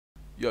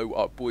Yo, what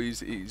up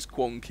boys, it is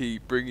Quonky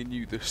bringing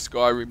you the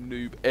Skyrim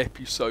Noob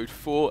episode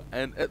 4,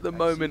 and at the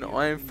moment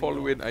I am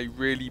following a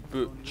really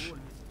butch,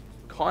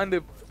 kind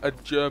of a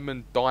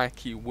German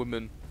dykey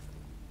woman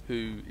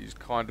who is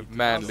kind of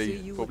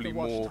manly, probably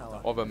more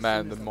of a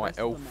man than my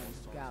elf.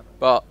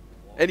 But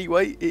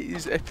anyway, it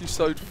is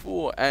episode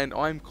 4 and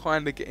I'm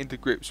kind of getting to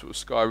grips with what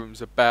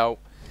Skyrim's about.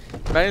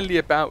 Mainly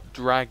about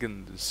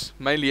dragons.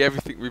 Mainly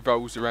everything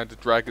revolves around a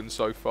dragon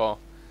so far.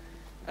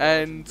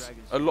 And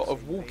a lot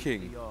of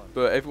walking,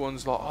 but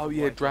everyone's like, oh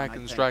yeah,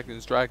 dragons,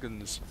 dragons,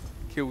 dragons,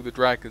 kill the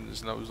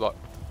dragons, and I was like,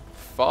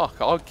 fuck,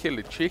 I'll kill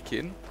a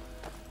chicken.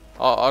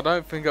 I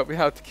don't think I'll be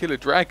able to kill a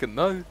dragon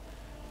though,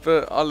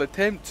 but I'll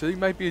attempt to.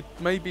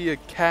 Maybe a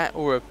cat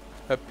or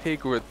a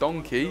pig or a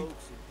donkey.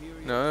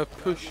 You know,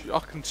 I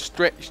can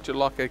stretch to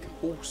like a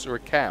horse or a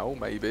cow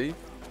maybe,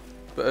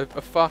 but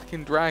a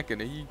fucking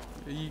dragon, are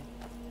you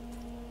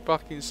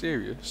fucking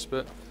serious?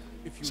 But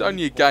it's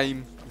only a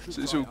game,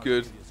 so it's all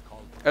good.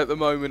 At the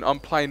moment I'm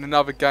playing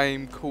another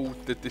game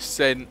called The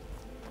Descent,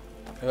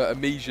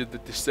 Amnesia The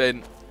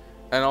Descent,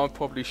 and I'll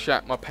probably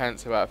shat my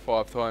pants about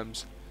 5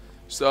 times.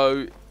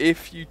 So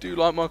if you do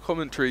like my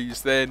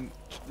commentaries, then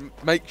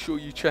make sure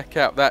you check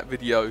out that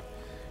video,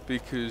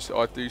 because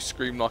I do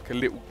scream like a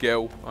little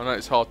girl. I know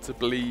it's hard to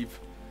believe,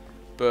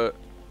 but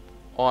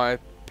I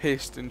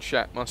pissed and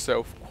shat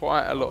myself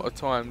quite a lot of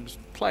times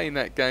playing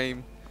that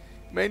game,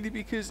 mainly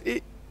because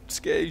it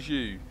scares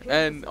you.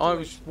 And I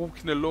was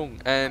walking along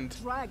and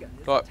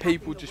like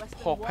people just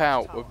pop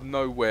out of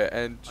nowhere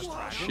and just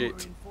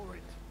shit,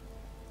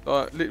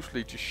 like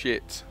literally just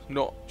shit,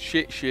 not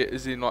shit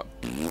as in like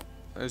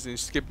as in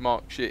skid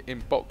mark shit, in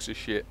boxer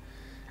shit,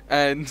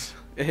 and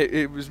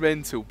it was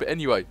mental. But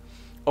anyway,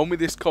 on with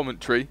this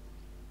commentary.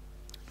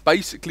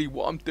 Basically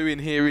what I'm doing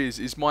here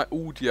is my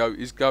audio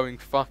is going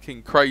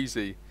fucking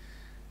crazy,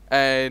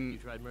 and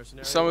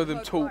some of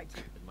them talk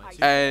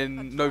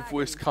and no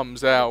voice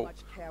comes out,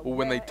 or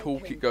when they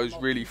talk it goes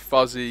really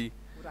fuzzy.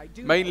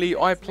 Mainly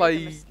I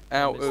play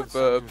out of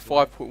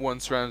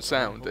 5.1 surround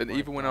sound, and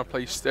even when I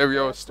play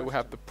stereo I still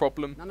have the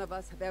problem,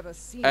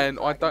 and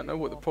I don't know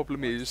what the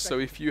problem is. So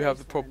if you have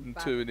the problem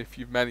too, and if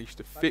you've managed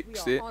to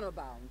fix it,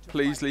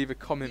 please leave a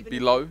comment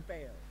below.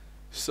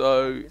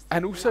 So,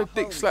 and also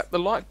dick slap the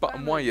like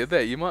button while you're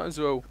there. You might as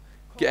well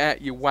get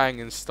out your wang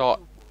and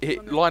start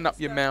line up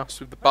your mouse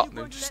with the button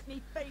and just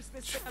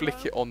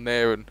flick it on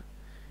there, and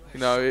you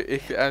know,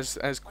 if it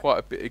has quite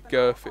a bit of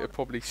girth, it'll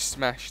probably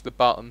smash the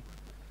button.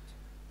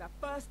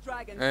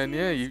 And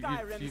yeah,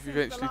 you've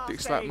eventually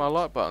dick slapped my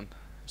like button.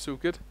 It's all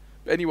good.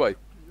 But anyway,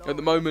 at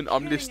the moment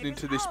I'm listening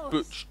to this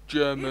butch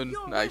German,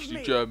 not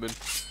actually German,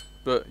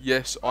 but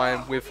yes, I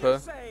am with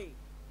her.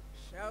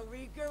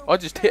 I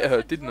just hit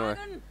her, didn't I?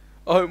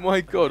 Oh my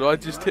god, I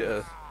just hit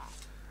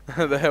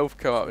her. The health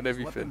come up and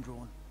everything.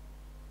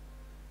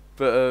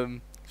 But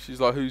she's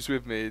like, who's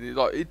with me? And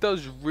it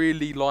does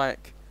really,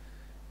 like,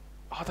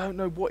 I don't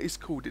know what it's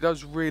called. It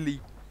does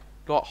really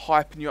like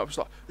hyping you up. It's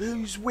like,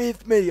 who's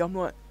with me? I'm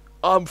like,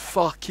 I'm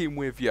fucking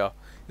with you.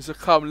 It's like,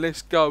 come,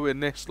 let's go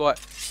and let's like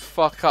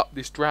fuck up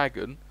this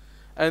dragon.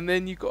 And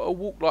then you got to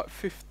walk like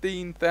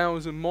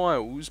 15,000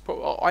 miles.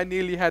 I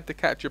nearly had to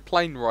catch a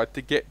plane ride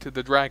to get to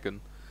the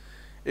dragon.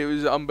 It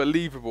was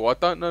unbelievable. I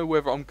don't know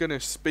whether I'm gonna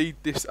speed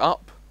this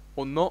up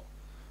or not,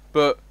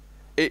 but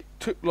it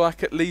took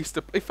like at least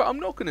if I'm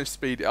not gonna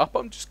speed it up,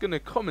 I'm just gonna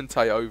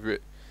commentate over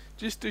it.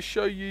 Just to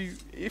show you,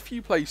 if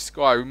you play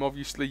Skyrim,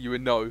 obviously you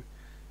would know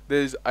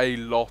there's a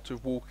lot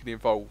of walking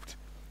involved.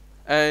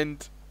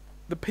 And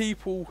the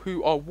people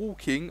who are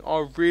walking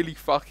are really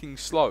fucking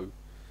slow.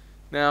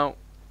 Now,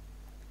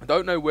 I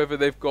don't know whether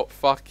they've got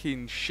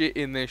fucking shit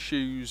in their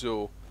shoes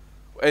or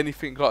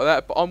anything like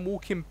that, but I'm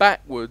walking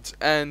backwards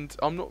and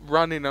I'm not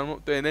running, I'm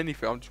not doing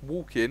anything, I'm just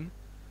walking.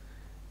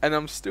 And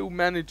I'm still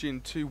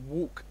managing to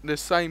walk the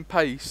same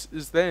pace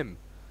as them.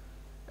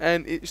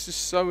 And it's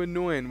just so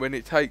annoying when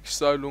it takes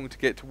so long to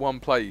get to one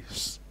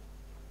place.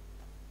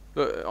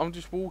 But I'm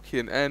just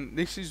walking, and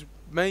this is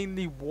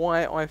mainly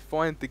why I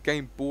find the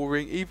game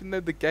boring, even though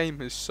the game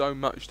has so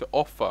much to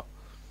offer.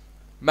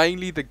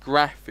 Mainly the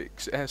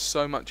graphics. It has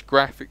so much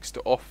graphics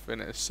to offer, and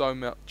it has so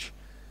much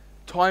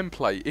time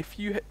play.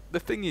 The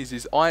thing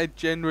is I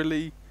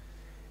generally,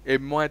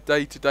 in my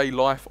day-to-day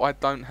life, I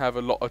don't have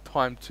a lot of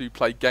time to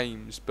play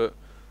games, but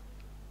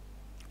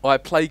I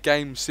play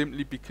games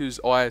simply because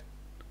I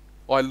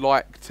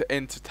like to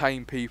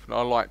entertain people,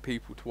 and I like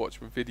people to watch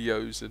my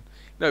videos and,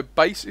 you know,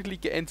 basically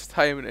get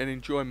entertainment and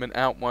enjoyment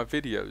out my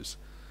videos.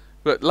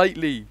 But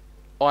lately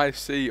I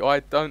see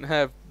I don't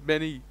have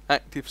many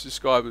active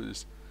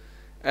subscribers,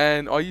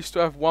 and I used to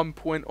have one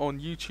point on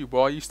YouTube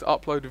where I used to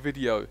upload a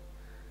video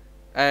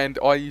and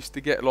I used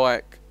to get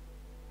like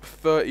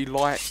 30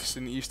 likes,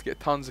 and it used to get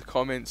tons of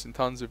comments and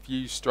tons of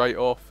views straight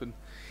off. And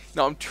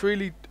now I'm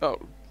truly I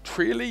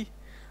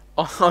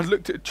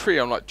looked at a tree,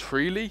 I'm like,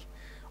 truly?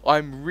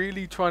 I'm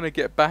really trying to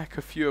get back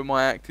a few of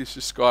my active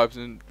subscribers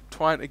and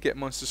trying to get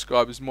my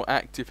subscribers more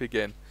active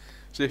again.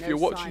 So if you're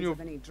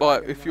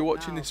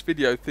watching this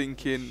video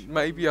thinking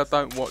maybe I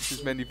don't watch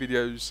as many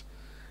videos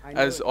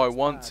as I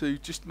want to.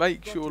 Just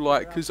make sure,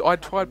 like, because I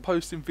tried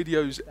posting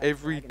videos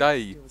every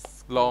day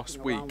last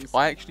week.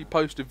 I actually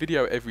post a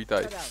video every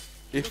day,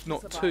 if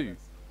not two.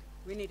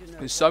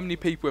 And so many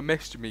people are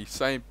messaging me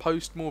saying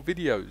post more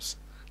videos.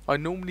 I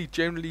normally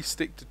generally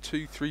stick to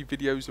 2-3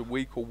 videos a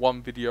week or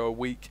 1 video a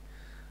week,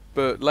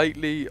 but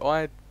lately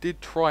I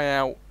did try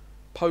out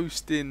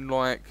posting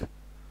like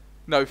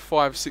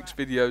 5-6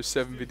 videos,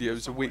 7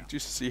 videos a week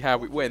just to see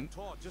how it went.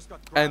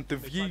 And the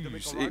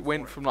views, it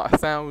went from like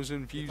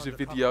 1,000 views a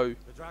video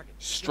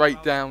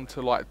straight down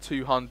to like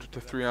 200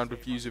 to 300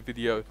 views a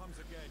video.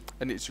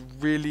 And it's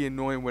really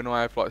annoying when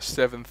I have like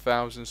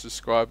 7,000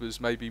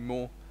 subscribers, maybe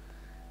more,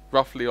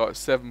 roughly like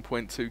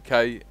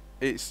 7.2k.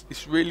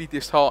 It's really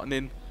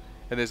disheartening.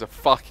 And there's a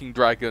fucking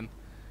dragon,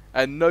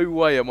 and no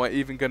way am I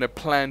even going to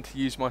plan to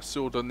use my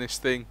sword on this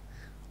thing.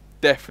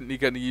 Definitely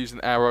going to use an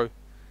arrow.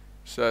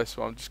 So that's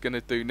what I'm just going to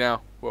do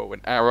now. Well,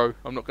 an arrow.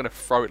 I'm not going to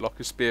throw it like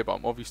a spear, but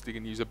I'm obviously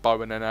going to use a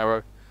bow and an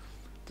arrow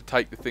to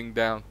take the thing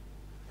down.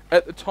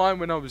 At the time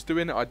when I was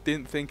doing it, I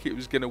didn't think it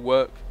was going to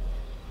work.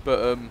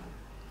 But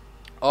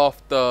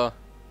after,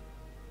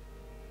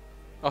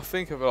 I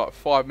think of like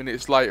 5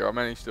 minutes later, I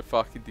managed to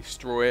fucking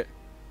destroy it.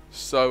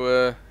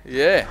 So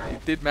yeah,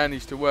 it did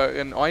manage to work.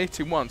 And I hit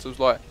him once. I was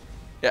like,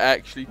 it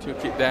actually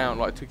took it down,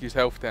 like took his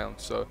health down.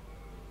 So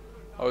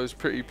I was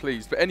pretty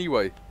pleased. But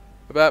anyway,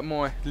 about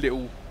my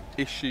little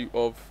issue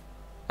of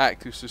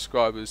active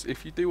subscribers,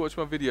 if you do watch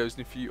my videos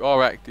and if you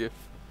are active,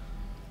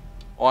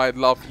 I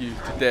love you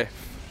to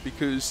death,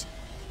 because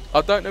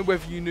I don't know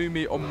whether you knew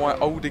me on my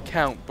old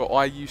account, but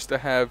I used to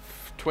have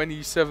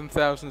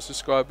 27,000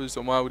 subscribers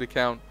on my old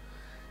account,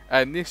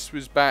 and this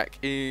was back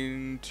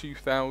in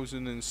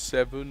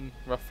 2007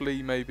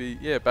 roughly, maybe,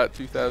 yeah, about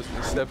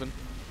 2007.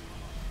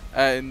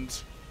 And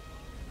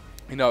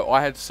you know,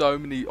 I had so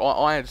many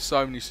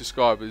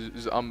subscribers, it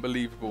was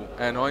unbelievable.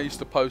 And I used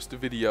to post a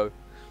video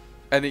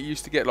and it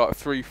used to get like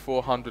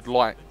 300-400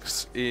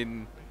 likes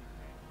in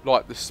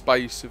like the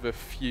space of a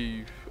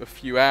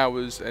few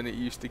hours, and it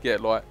used to get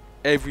like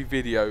every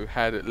video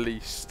had at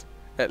least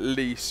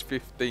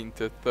 15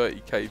 to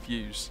 30k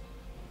views.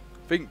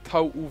 I think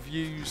total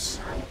views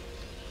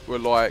were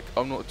like,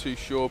 I'm not too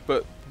sure,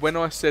 but when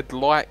I said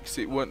likes,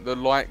 it weren't the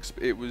likes,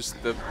 it was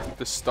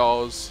the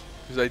stars,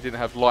 because they didn't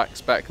have likes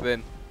back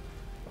then.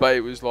 But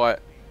it was like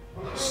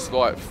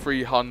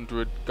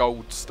 300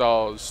 gold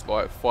stars,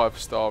 like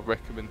 5-star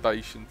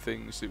recommendation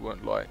things. It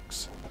weren't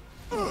likes.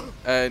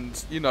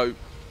 And you know,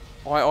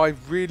 I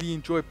really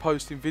enjoyed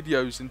posting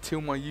videos until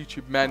my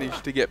YouTube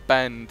managed to get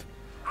banned,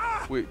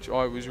 which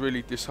I was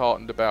really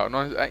disheartened about. And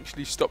I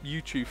actually stopped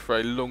YouTube for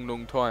a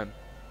long time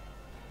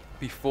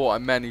before I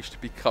managed to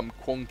become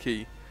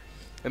Quonky,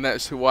 and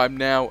that's who I am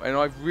now. And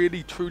I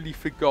really truly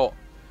forgot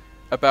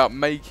about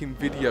making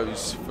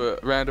videos for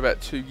around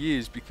about 2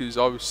 years, because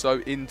I was so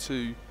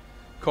into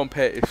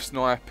competitive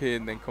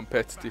sniping and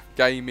competitive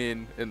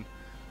gaming, and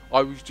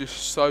I was just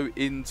so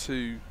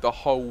into the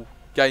whole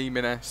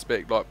gaming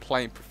aspect, like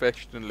playing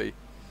professionally.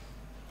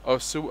 I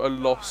was sort of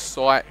lost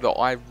sight that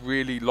I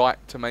really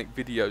like to make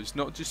videos,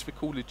 not just for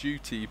Call of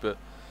Duty, but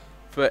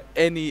for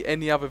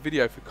any other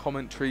video, for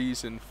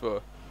commentaries and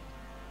for,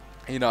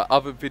 you know,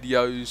 other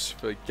videos,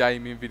 for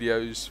gaming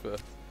videos, for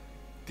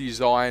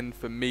design,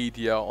 for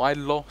media. I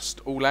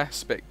lost all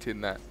aspect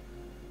in that,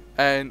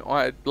 and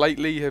I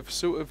lately have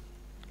sort of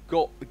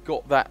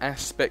got that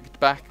aspect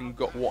back and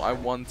got what I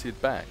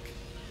wanted back.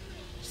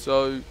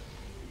 So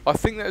I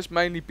think that's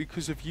mainly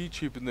because of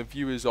YouTube and the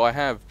viewers I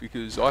have,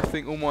 because I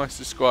think all my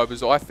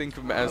subscribers, I think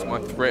of them as my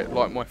threat,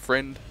 like my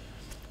friend.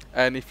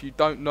 And if you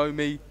don't know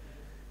me,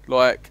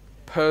 like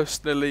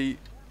personally,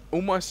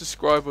 all my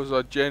subscribers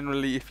are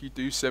generally, if you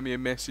do send me a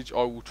message,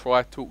 I will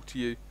try to talk to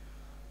you.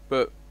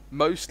 But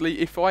mostly,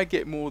 if I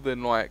get more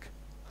than like,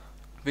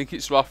 I think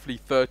it's roughly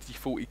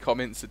 30-40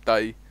 comments a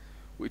day,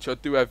 which I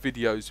do have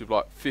videos with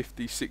like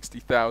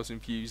 50-60,000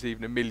 views,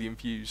 even 1 million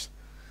views.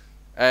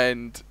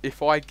 And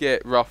if I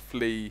get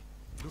roughly,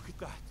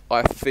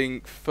 I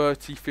think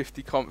 30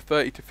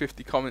 to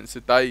 50 comments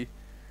a day,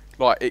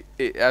 like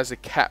it has a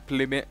cap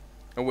limit,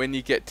 and when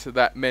you get to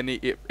that many,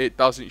 it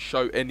doesn't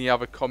show any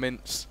other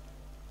comments.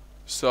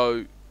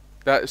 So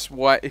that's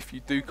why if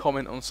you do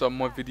comment on some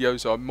of my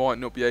videos, I might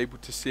not be able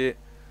to see it.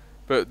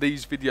 But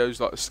these videos,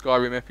 like the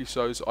Skyrim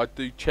episodes, I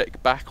do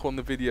check back on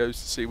the videos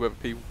to see whether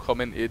people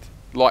commented,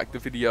 liked the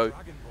video.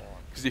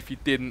 Because if you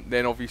didn't,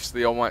 then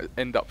obviously I might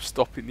end up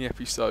stopping the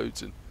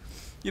episodes. And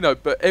you know,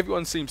 but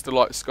everyone seems to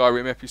like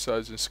Skyrim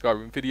episodes and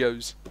Skyrim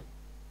videos.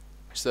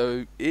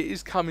 So it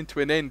is coming to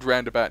an end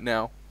round about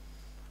now.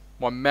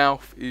 My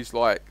mouth is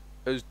like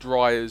as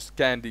dry as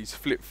Gandhi's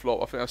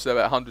flip-flop. I think I've said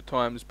about 100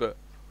 times, but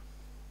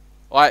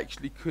I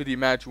actually could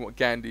imagine what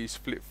Gandhi's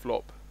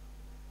flip-flop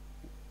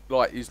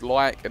is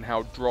like, and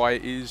how dry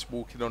it is,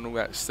 walking on all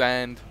that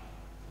sand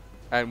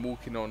and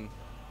walking on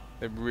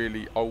them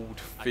really old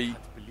feet.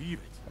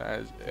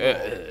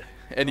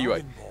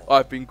 Anyway,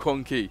 I've been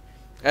Quonky,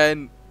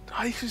 and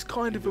This is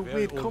kind of a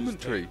weird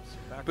commentary,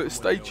 but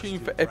stay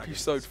tuned for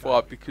episode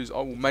 5 because I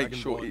will make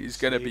sure it is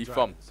going to be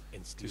fun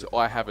because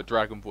I have a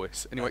dragon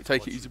voice. Anyway,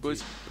 take it easy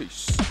boys,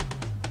 peace.